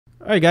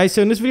Alright guys,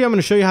 so in this video I'm going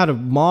to show you how to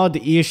mod the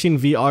Eachine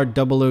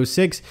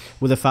Vr006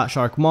 with a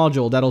Fatshark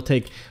module. That'll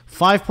take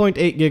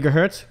 5.8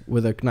 GHz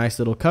with a nice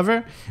little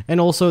cover, and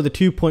also the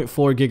 2.4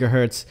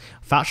 GHz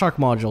Fatshark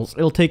modules.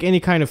 It'll take any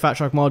kind of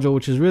Fatshark module,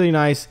 which is really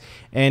nice,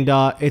 and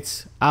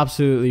it's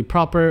absolutely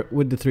proper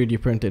with the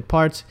 3D printed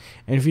parts.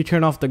 And if you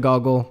turn off the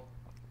goggle,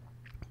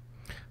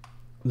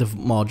 the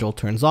module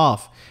turns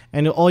off,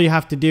 and all you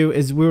have to do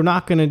is, we're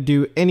not going to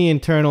do any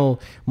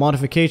internal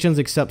modifications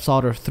except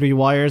solder 3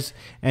 wires,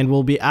 and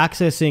we'll be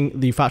accessing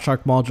the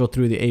Fatshark module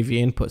through the AV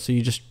input. So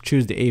you just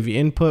choose the AV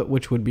input,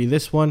 which would be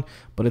this one,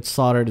 but it's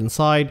soldered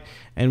inside,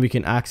 and we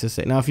can access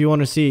it. Now if you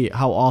want to see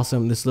how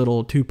awesome this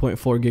little 2.4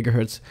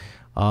 GHz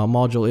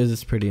module is,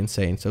 it's pretty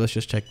insane. So let's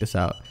just check this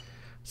out.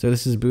 So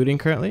this is booting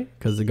currently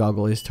because the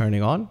goggle is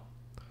turning on.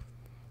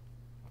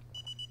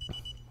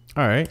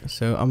 Alright,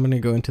 so I'm going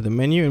to go into the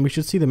menu, and we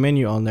should see the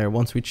menu on there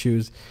once we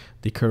choose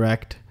the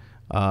correct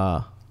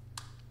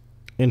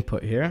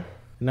input here.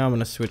 Now I'm going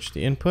to switch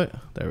the input.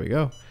 There we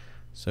go.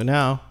 So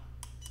now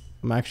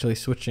I'm actually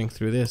switching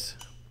through this.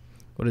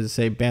 What does it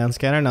say? Band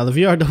scanner. Now the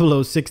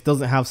Vr006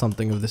 doesn't have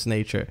something of this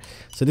nature.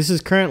 So this is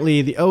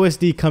currently the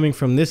OSD coming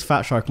from this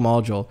Fatshark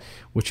module,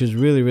 which is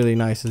really, really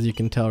nice, as you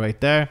can tell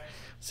right there.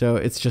 So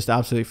it's just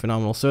absolutely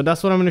phenomenal. So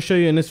that's what I'm going to show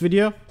you in this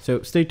video.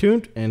 So stay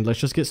tuned and let's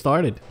just get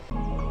started.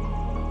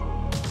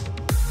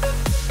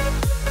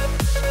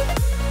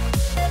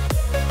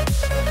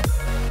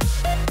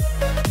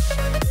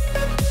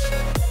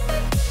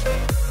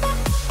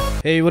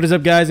 Hey, what is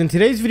up guys? In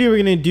today's video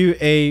we're going to do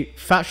a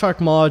Fatshark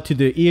mod to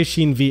the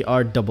Eachine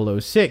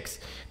Vr006.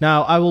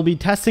 Now I will be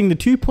testing the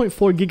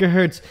 2.4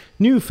 GHz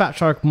new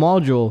Fatshark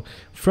module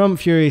from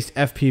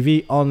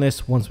FuriousFPV on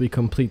this once we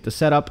complete the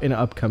setup in an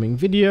upcoming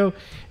video,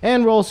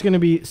 and we're also going to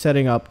be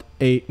setting up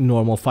a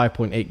normal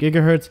 5.8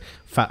 GHz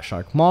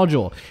Fatshark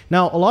module.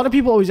 Now a lot of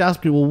people always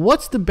ask me, well,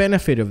 what's the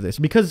benefit of this?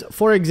 Because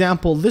for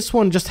example, this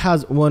one just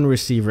has one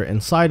receiver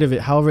inside of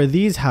it. However,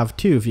 these have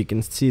two, if you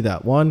can see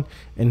that, 1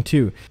 and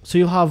 2. So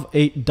you'll have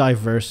a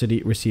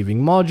diversity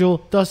receiving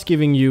module, thus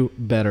giving you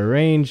better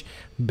range,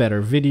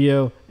 better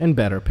video, and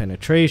better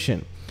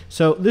penetration.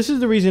 So this is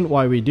the reason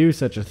why we do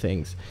such a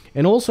things.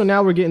 And also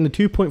now we're getting the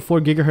 2.4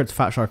 GHz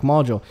Fatshark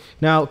module.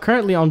 Now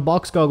currently on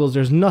box goggles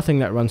there's nothing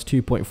that runs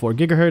 2.4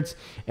 GHz,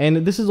 and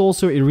this is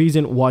also a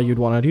reason why you'd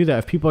want to do that.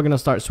 If people are going to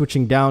start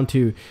switching down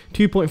to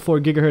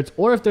 2.4 GHz,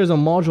 or if there's a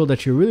module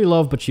that you really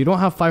love but you don't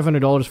have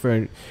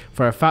 $500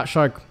 for a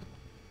Fatshark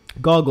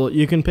goggle,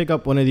 you can pick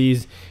up one of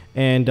these,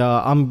 and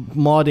I'm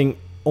modding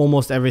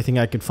almost everything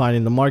I could find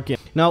in the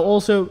market. Now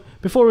also,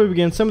 before we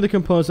begin, some of the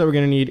components that we're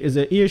going to need is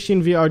an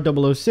Eachine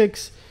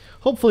Vr006.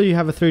 Hopefully you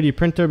have a 3D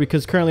printer,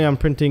 because currently I'm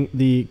printing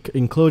the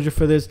enclosure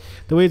for this.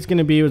 The way it's going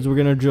to be is we're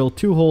going to drill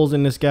 2 holes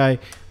in this guy,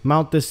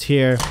 mount this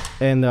here,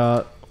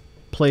 and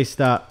place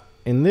that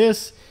in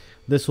this.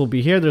 This will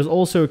be here. There's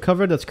also a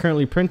cover that's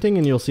currently printing,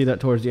 and you'll see that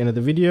towards the end of the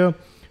video.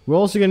 We're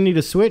also going to need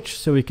a switch,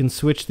 so we can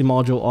switch the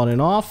module on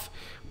and off,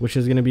 which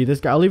is going to be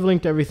this guy. I'll leave a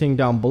link to everything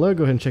down below.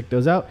 Go ahead and check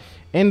those out.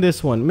 And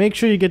this one, make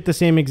sure you get the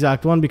same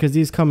exact one, because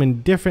these come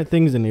in different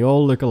things and they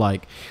all look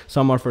alike.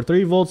 Some are for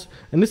 3 volts,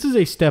 and this is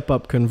a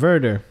Stepup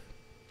Converter.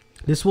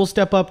 This will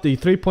step up the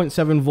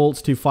 3.7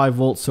 volts to 5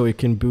 volts, so it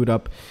can boot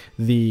up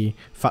the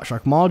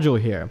Fatshark module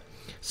here.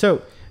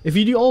 So if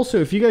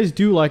you guys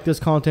do like this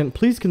content,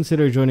 please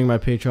consider joining my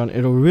Patreon.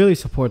 It'll really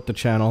support the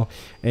channel,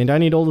 and I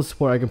need all the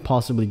support I can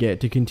possibly get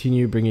to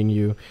continue bringing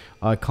you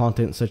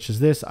content such as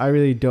this. I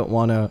really don't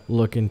want to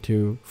look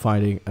into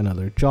finding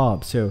another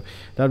job, so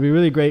that'd be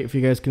really great if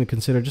you guys can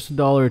consider just $1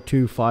 or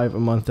 $2, $5 a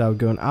month. That would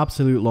go an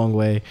absolute long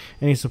way.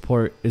 Any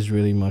support is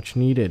really much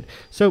needed.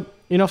 So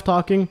enough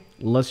talking,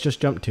 let's just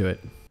jump to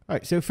it.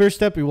 Alright, so first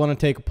step, we want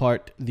to take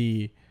apart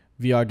the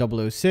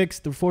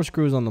Vr006, the 4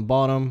 screws on the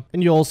bottom,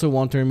 and you also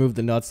want to remove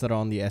the nuts that are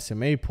on the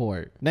SMA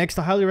port. Next,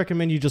 I highly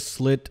recommend you just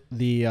slit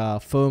the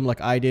foam like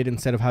I did,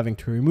 instead of having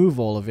to remove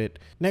all of it.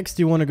 Next,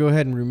 you want to go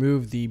ahead and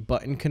remove the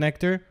button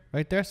connector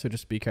right there, so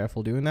just be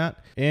careful doing that.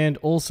 And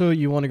also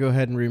you want to go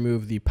ahead and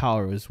remove the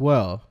power as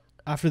well.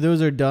 After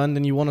those are done,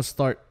 then you want to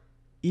start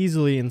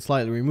easily and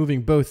slightly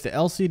removing both the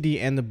LCD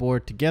and the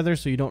board together,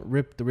 so you don't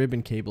rip the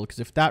ribbon cable, because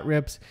if that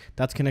rips,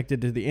 that's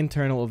connected to the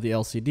internal of the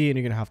LCD, and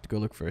you're gonna have to go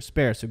look for a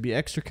spare. So be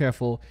extra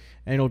careful,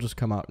 and it'll just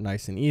come out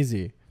nice and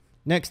easy.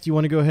 Next, you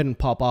want to go ahead and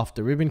pop off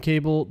the ribbon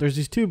cable. There's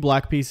these 2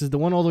 black pieces, the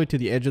one all the way to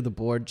the edge of the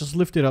board. Just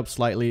lift it up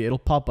slightly, it'll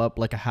pop up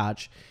like a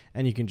hatch,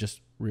 and you can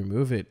just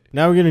remove it.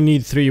 Now we're gonna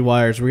need 3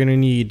 wires. We're gonna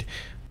need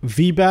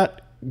VBAT,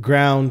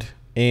 ground,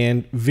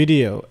 and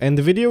video. And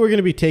the video, we're going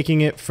to be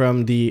taking it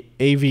from the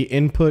AV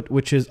input,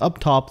 which is up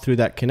top through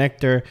that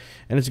connector,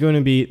 and it's going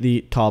to be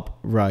the top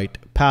right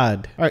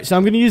pad. All right, so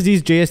I'm going to use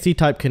these Jst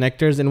type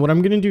connectors, and what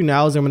I'm going to do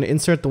now is I'm going to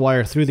insert the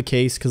wire through the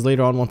case, because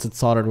later on, once it's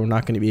soldered, we're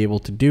not going to be able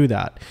to do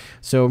that.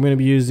 So I'm going to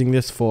be using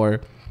this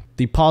for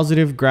the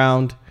positive,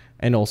 ground,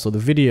 and also the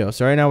video.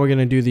 So right now we're going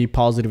to do the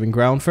positive and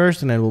ground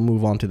first, and then we'll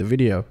move on to the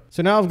video.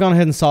 So now I've gone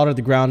ahead and soldered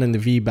the ground and the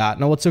VBAT.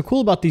 Now what's so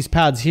cool about these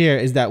pads here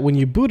is that when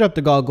you boot up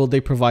the goggle,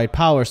 they provide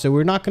power. So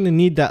we're not going to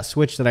need that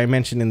switch that I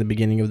mentioned in the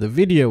beginning of the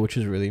video, which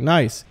is really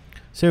nice.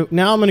 So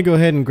now I'm going to go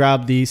ahead and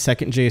grab the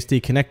second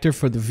Jst connector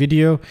for the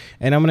video,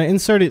 and I'm going to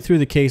insert it through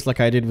the case like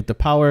I did with the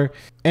power,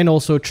 and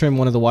also trim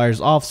one of the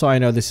wires off so I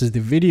know this is the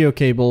video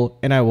cable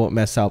and I won't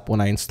mess up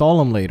when I install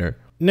them later.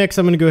 Next,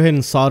 I'm going to go ahead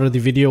and solder the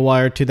video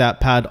wire to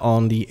that pad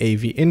on the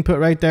AV input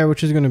right there,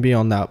 which is going to be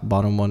on that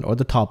bottom one or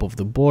the top of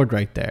the board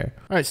right there.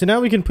 All right, so now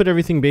we can put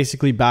everything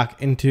basically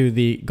back into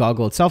the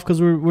goggle itself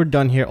because we're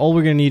done here. All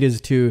we're going to need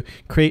is to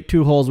create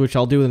 2 holes, which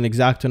I'll do with an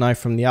X-Acto knife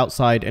from the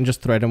outside and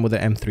just thread them with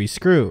an M3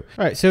 screw.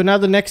 All right, so now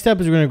the next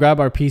step is we're going to grab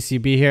our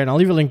PCB here, and I'll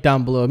leave a link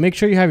down below. Make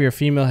sure you have your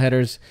female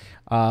headers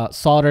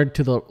soldered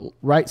to the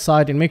right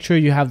side, and make sure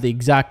you have the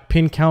exact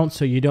pin count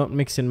so you don't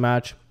mix and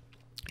match.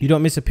 You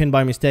don't miss a pin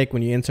by mistake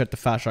when you insert the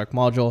Fatshark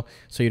module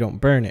so you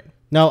don't burn it.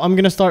 Now I'm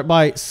going to start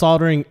by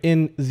soldering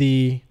in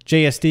the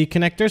Jst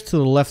connectors to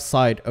the left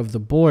side of the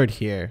board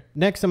here.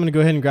 Next, I'm going to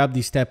go ahead and grab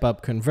the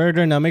Stepup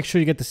Converter. Now make sure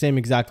you get the same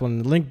exact one in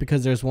the link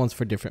because there's ones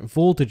for different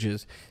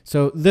voltages.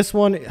 So this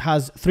one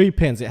has 3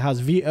 pins. It has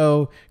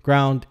VO,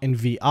 ground, and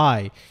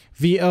VI.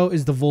 VO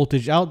is the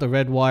voltage out, the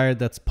red wire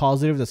that's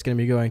positive that's going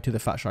to be going to the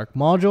Fatshark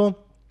module.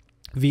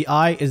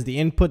 VI is the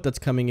input that's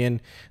coming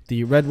in,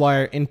 the red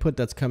wire input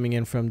that's coming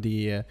in from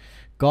the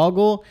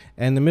goggle,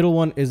 and the middle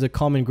one is a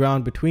common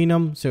ground between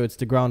them, so it's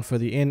the ground for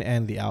the in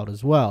and the out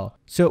as well.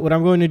 So what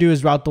I'm going to do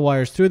is route the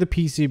wires through the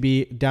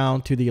PCB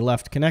down to the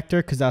left connector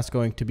because that's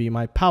going to be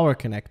my power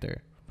connector.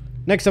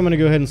 Next, I'm going to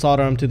go ahead and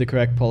solder them to the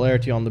correct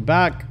polarity on the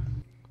back.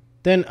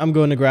 Then I'm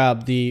going to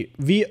grab the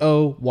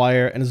VO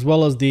wire and as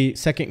well as the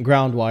second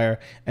ground wire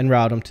and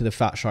route them to the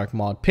Fatshark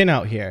mod pin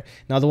out here.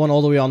 Now the one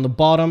all the way on the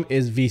bottom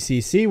is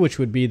VCC, which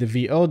would be the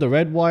VO, the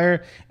red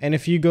wire. And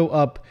if you go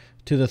up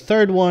to the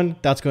third one,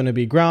 that's going to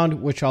be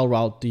ground, which I'll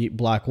route the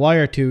black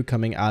wire to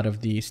coming out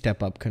of the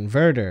Stepup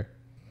Converter.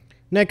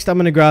 Next, I'm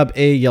going to grab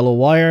a yellow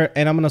wire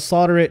and I'm going to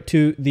solder it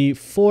to the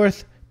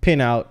 4th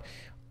pin out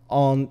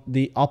on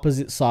the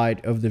opposite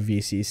side of the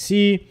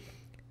VCC.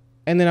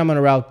 And then I'm going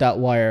to route that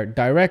wire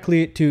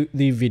directly to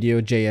the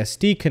video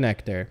Jst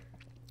connector,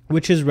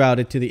 which is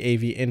routed to the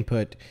AV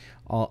input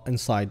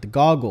inside the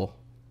goggle. All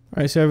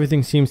right, so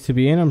everything seems to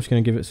be in. I'm just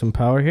going to give it some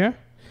power here.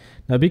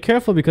 Now be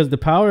careful because the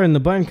power and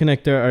the button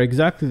connector are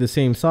exactly the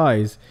same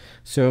size.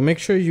 So make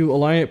sure you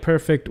align it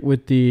perfect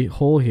with the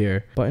hole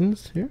here.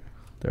 Buttons here.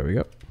 There we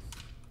go.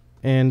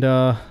 And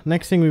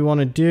next thing we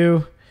want to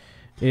do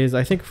is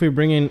I think if we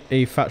bring in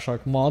a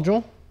Fatshark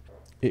module,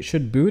 it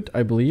should boot,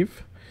 I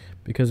believe.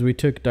 Because we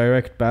took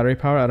direct battery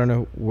power. I don't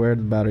know where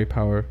the battery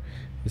power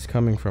is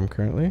coming from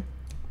currently.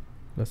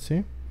 Let's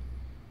see.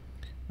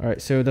 All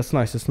right, so that's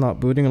nice. It's not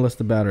booting unless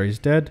the battery is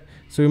dead.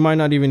 So we might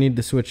not even need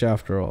the switch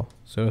after all.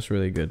 So that's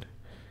really good.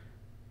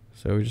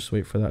 So we just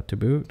wait for that to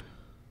boot.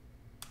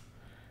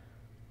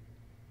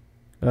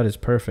 That is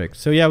perfect.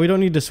 So yeah, we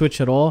don't need to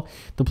switch at all.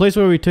 The place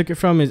where we took it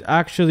from is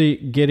actually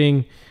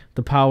getting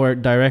the power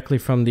directly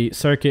from the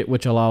circuit,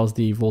 which allows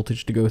the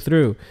voltage to go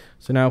through.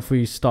 So now if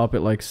we stop it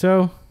like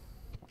so,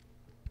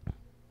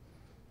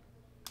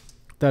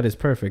 that is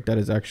perfect. That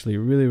is actually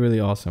really, really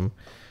awesome.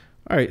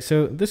 All right,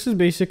 so this is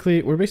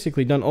we're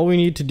basically done. All we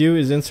need to do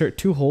is insert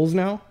 2 holes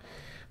now.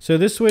 So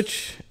this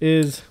switch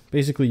is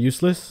basically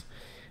useless.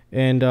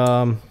 And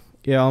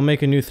yeah, I'll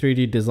make a new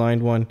 3D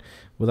designed one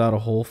without a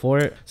hole for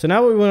it. So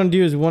now what we want to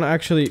do is we want to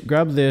actually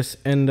grab this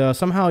and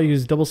somehow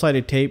use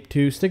double-sided tape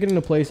to stick it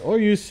into place, or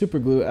use super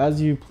glue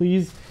as you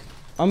please.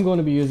 I'm going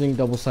to be using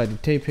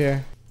double-sided tape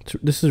here.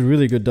 This is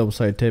really good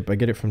double-sided tape. I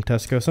get it from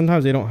Tesco.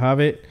 Sometimes they don't have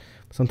it,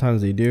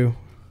 sometimes they do.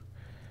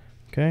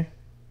 Okay,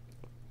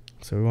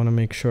 so we want to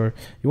make sure,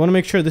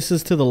 this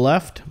is to the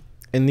left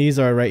and these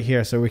are right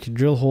here, so we can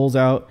drill holes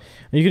out.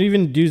 And you could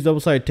even use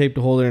double-sided tape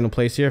to hold it into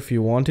place here if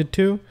you wanted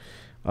to,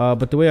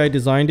 but the way I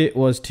designed it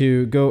was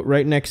to go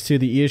right next to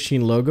the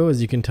Eachine logo,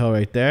 as you can tell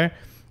right there,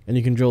 and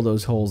you can drill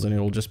those holes and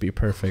it'll just be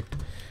perfect.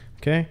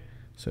 Okay,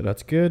 so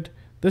that's good.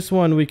 This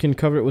one we can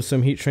cover it with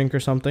some heat shrink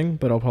or something,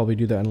 but I'll probably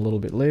do that in a little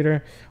bit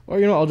later. Or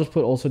you know, I'll just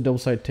put also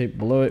double-sided tape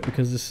below it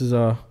because this is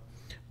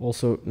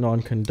also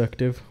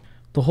non-conductive.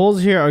 The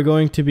holes here are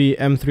going to be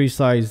M3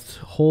 sized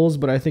holes,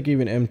 but I think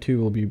even M2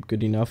 will be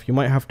good enough. You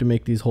might have to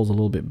make these holes a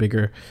little bit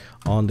bigger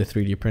on the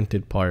 3D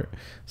printed part.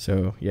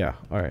 So yeah,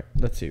 all right,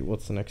 let's see,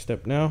 what's the next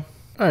step now?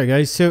 All right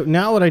guys, so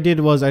now what I did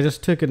was I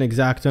just took an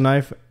X-Acto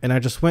knife and I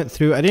just went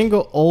through. I didn't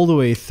go all the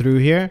way through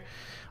here.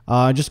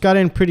 I just got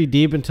in pretty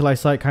deep until I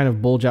saw it kind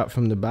of bulge out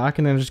from the back,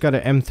 and then I just got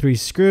an M3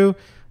 screw,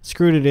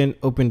 screwed it in,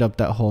 opened up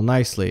that hole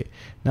nicely.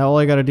 Now all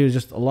I got to do is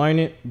just align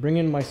it, bring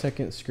in my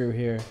second screw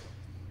here,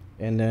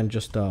 and then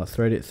just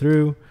thread it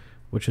through,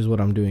 which is what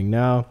I'm doing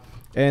now.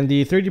 And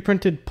the 3D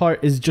printed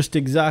part is just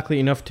exactly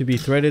enough to be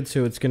threaded,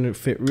 so it's going to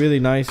fit really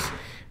nice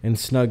and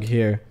snug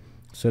here.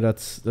 So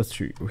that's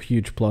a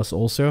huge plus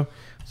also.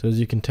 So as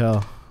you can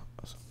tell,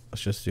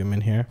 let's just zoom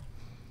in here.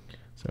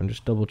 So I'm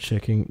just double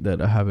checking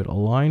that I have it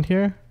aligned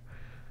here.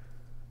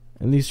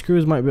 And these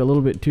screws might be a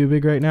little bit too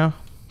big right now.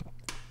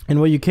 And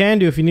what you can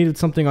do if you needed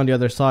something on the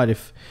other side,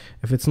 if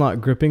it's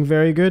not gripping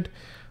very good,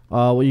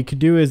 what you could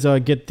do is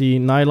get the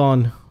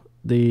nylon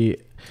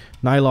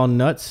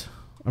nuts.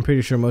 I'm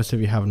pretty sure most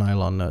of you have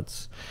nylon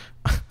nuts.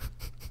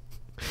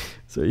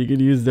 So you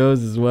could use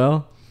those as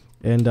well.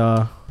 And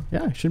yeah,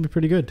 it should be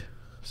pretty good.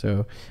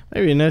 So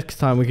maybe next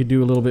time we could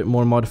do a little bit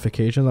more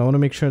modifications. I want to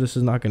make sure this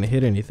is not going to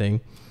hit anything,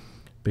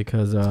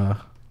 because that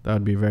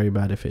would be very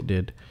bad if it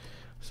did.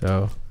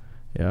 So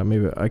yeah,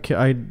 maybe I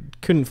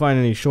couldn't find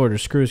any shorter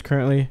screws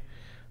currently,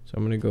 so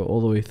I'm going to go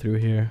all the way through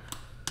here.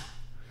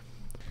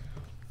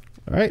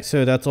 Alright,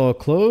 so that's all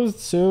closed.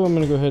 So I'm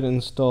going to go ahead and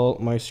install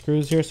my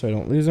screws here so I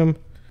don't lose them.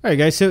 Alright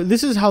guys, so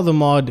this is how the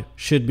mod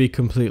should be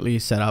completely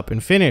set up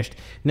and finished.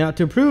 Now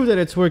to prove that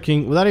it's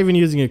working without even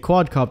using a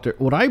quadcopter,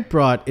 what I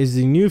brought is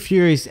the new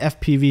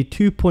FuriousFPV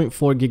 2.4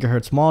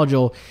 GHz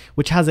module,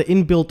 which has an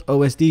inbuilt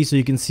OSD so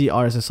you can see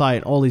RSSI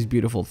and all these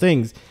beautiful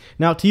things.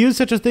 Now to use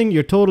such a thing,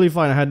 you're totally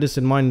fine. I had this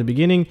in mind in the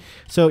beginning,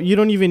 so you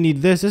don't even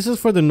need this. This is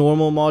for the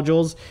normal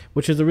modules,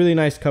 which is a really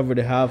nice cover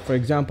to have. For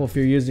example, if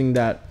you're using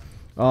that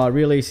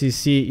Real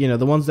ACC, you know,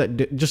 the ones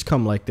that just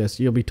come like this,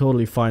 you'll be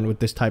totally fine with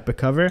this type of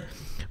cover.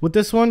 With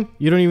this one,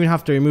 you don't even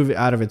have to remove it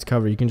out of its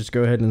cover. You can just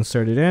go ahead and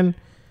insert it in.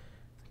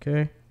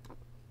 Okay.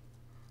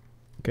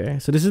 Okay,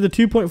 so this is the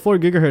 2.4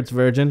 GHz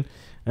version.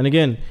 And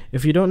again,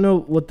 if you don't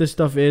know what this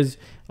stuff is,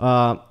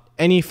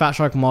 any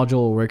Fatshark module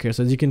will work here.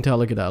 So as you can tell,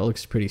 look at that. It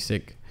looks pretty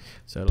sick.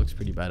 So it looks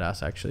pretty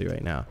badass actually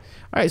right now.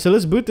 All right, so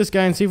let's boot this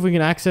guy and see if we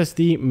can access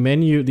the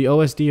menu, the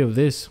OSD of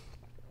this.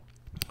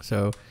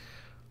 So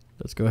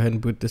let's go ahead and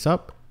boot this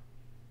up.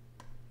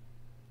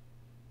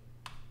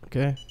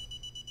 Okay.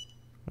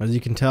 As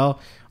you can tell,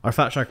 our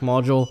Fatshark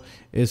module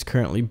is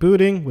currently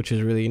booting, which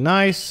is really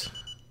nice.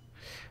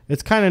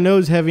 It's kind of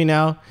nose heavy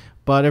now,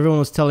 but everyone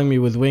was telling me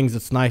with wings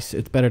it's nice,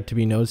 it's better to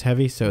be nose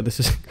heavy, so this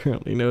is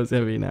currently nose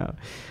heavy now.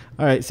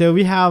 Alright, so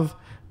we have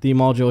the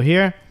module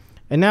here,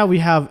 and now we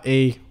have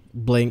a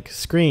blank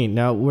screen.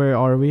 Now where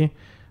are we?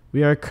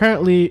 We are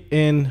currently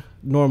in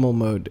normal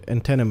mode,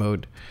 antenna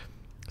mode.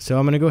 So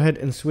I'm going to go ahead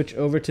and switch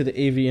over to the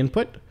AV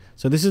input.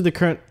 So this is the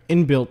current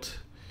inbuilt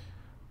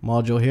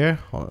module here.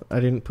 Hold on, I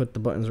didn't put the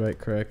buttons right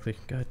correctly.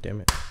 God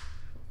damn it.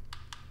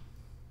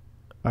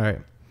 Alright,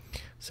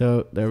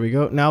 so there we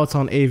go. Now it's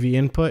on AV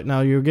input.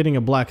 Now you're getting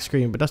a black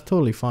screen, but that's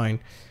totally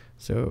fine.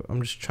 So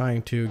I'm just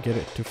trying to get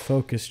it to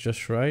focus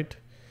just right.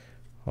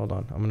 Hold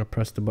on, I'm going to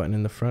press the button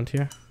in the front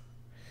here.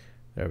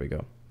 There we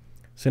go.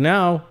 So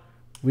now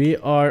we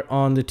are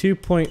on the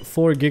 2.4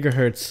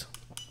 GHz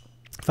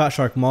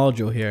Fatshark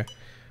module here,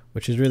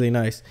 which is really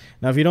nice.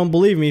 Now if you don't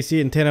believe me,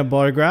 see antenna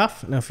bar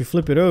graph. Now if you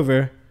flip it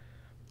over,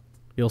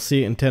 you'll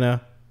see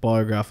antenna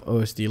bar graph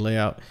OSD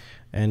layout.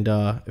 And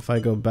if I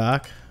go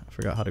back, I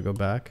forgot how to go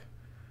back.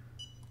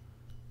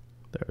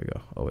 There we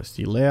go.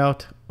 OSD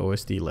layout,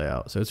 OSD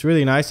layout. So it's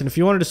really nice. And if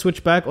you wanted to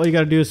switch back, all you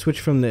got to do is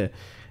switch from the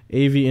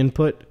AV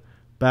input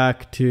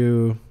back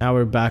to, now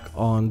we're back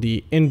on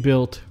the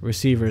inbuilt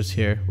receivers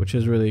here, which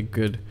is really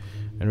good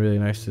and really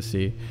nice to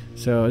see.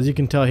 So as you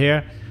can tell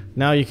here,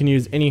 now you can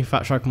use any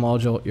Fatshark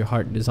module your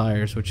heart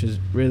desires, which is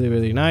really,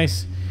 really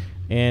nice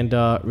and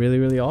really,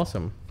 really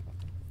awesome.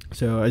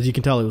 So as you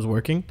can tell, it was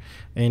working,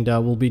 and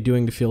we'll be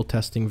doing the field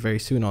testing very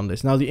soon on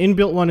this. Now the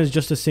inbuilt one is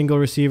just a single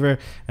receiver,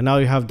 and now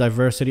you have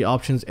diversity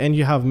options, and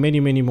you have many,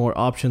 many more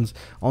options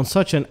on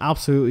such an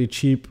absolutely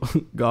cheap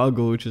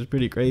goggle, which is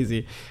pretty crazy.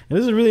 And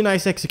this is a really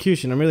nice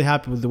execution. I'm really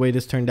happy with the way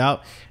this turned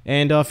out.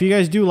 And if you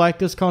guys do like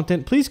this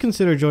content, please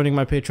consider joining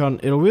my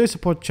Patreon. It'll really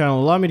support the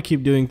channel, allow me to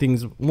keep doing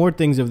things, more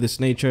things of this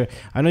nature.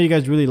 I know you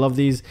guys really love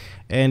these,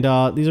 and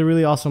these are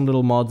really awesome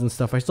little mods and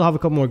stuff. I still have a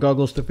couple more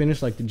goggles to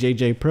finish, like the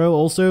JJ Pro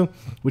also,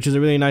 which is a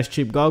really nice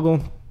cheap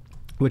goggle,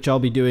 which I'll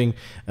be doing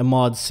a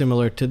mod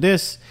similar to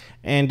this,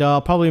 and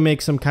I'll probably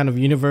make some kind of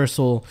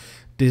universal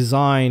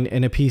design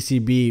and a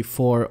PCB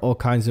for all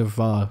kinds of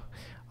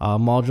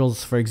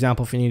modules. For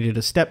example, if you needed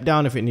a step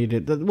down, if it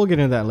needed, we'll get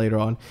into that later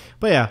on.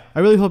 But yeah, I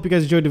really hope you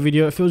guys enjoyed the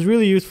video. If it was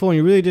really useful and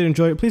you really did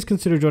enjoy it, please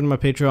consider joining my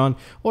Patreon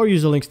or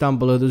use the links down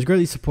below. Those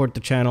greatly support the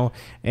channel.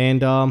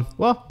 And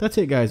well, that's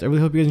it guys. I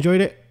really hope you guys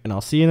enjoyed it, and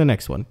I'll see you in the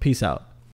next one. Peace out.